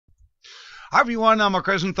Hi everyone, I'm Mark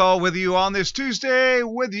Rosenthal with you on this Tuesday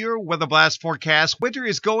with your Weatherblast forecast. Winter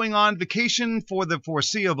is going on vacation for the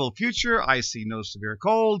foreseeable future. I see no severe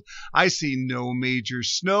cold. I see no major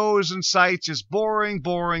snows in sight. Just boring,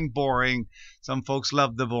 boring, boring. Some folks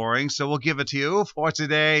love the boring, so we'll give it to you. For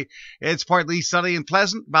today, it's partly sunny and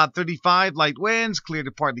pleasant, about 35 light winds, clear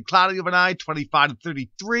to partly cloudy overnight, 25 to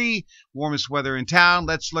 33, warmest weather in town.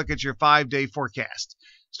 Let's look at your 5-day forecast.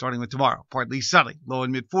 Starting with tomorrow, partly sunny, low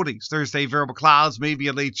and mid-40s. Thursday, variable clouds, maybe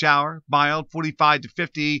a late shower, mild, 45 to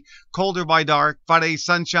 50, colder by dark. Friday,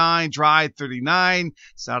 sunshine, dry, 39.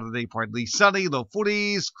 Saturday, partly sunny, low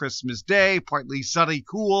 40s. Christmas Day, partly sunny,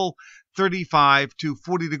 cool, 35 to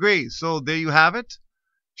 40 degrees. So there you have it.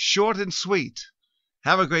 Short and sweet.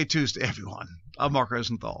 Have a great Tuesday, everyone. I'm Mark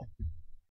Rosenthal.